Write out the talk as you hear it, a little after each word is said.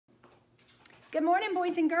Good morning,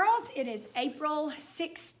 boys and girls. It is April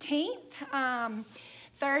 16th,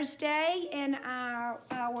 Thursday, and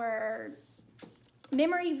our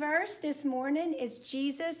memory verse this morning is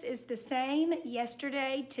Jesus is the same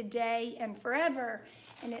yesterday, today, and forever.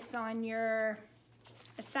 And it's on your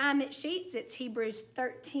assignment sheets. It's Hebrews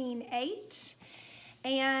 13:8.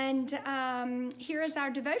 And here is our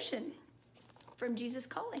devotion from Jesus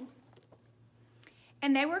Calling.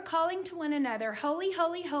 And they were calling to one another, "Holy,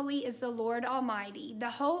 holy, holy is the Lord Almighty. The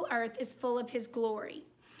whole earth is full of his glory."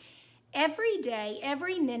 Every day,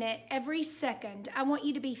 every minute, every second, I want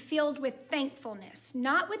you to be filled with thankfulness,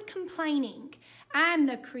 not with complaining. I am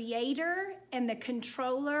the creator and the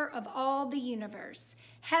controller of all the universe.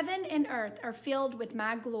 Heaven and earth are filled with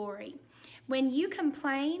my glory. When you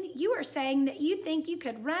complain, you are saying that you think you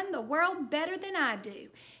could run the world better than I do.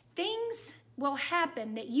 Things will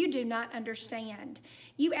happen that you do not understand.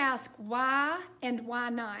 You ask why and why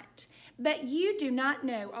not, but you do not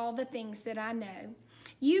know all the things that I know.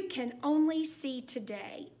 You can only see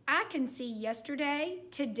today. I can see yesterday,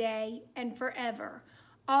 today, and forever,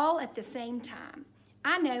 all at the same time.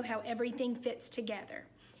 I know how everything fits together.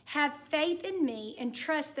 Have faith in me and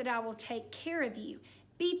trust that I will take care of you.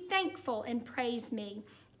 Be thankful and praise me,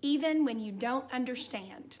 even when you don't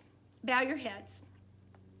understand. Bow your heads.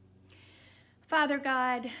 Father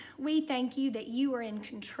God, we thank you that you are in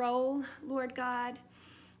control, Lord God.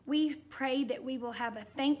 We pray that we will have a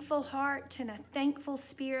thankful heart and a thankful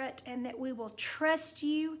spirit, and that we will trust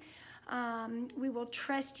you. We will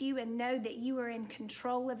trust you and know that you are in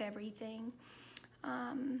control of everything.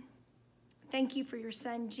 Thank you for your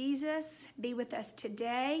son, Jesus. Be with us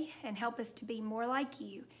today and help us to be more like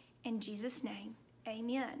you. In Jesus' name,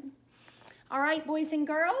 amen. All right, boys and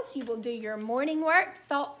girls, you will do your morning work,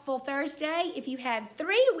 Thoughtful Thursday. If you had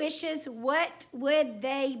 3 wishes, what would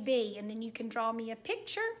they be? And then you can draw me a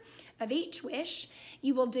picture of each wish.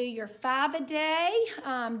 You will do your 5 a day,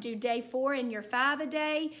 do day 4 in your 5 a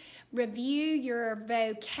day, review your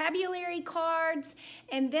vocabulary cards,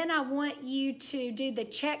 and then I want you to do the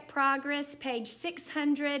check progress, page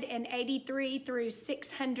 683 through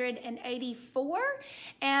 684,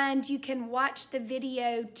 and you can watch the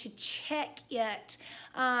video to check it.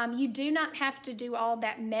 You do not have to do all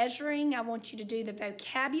that measuring. I want you to do the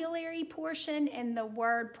vocabulary portion and the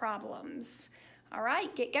word problems. All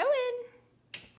right, get going.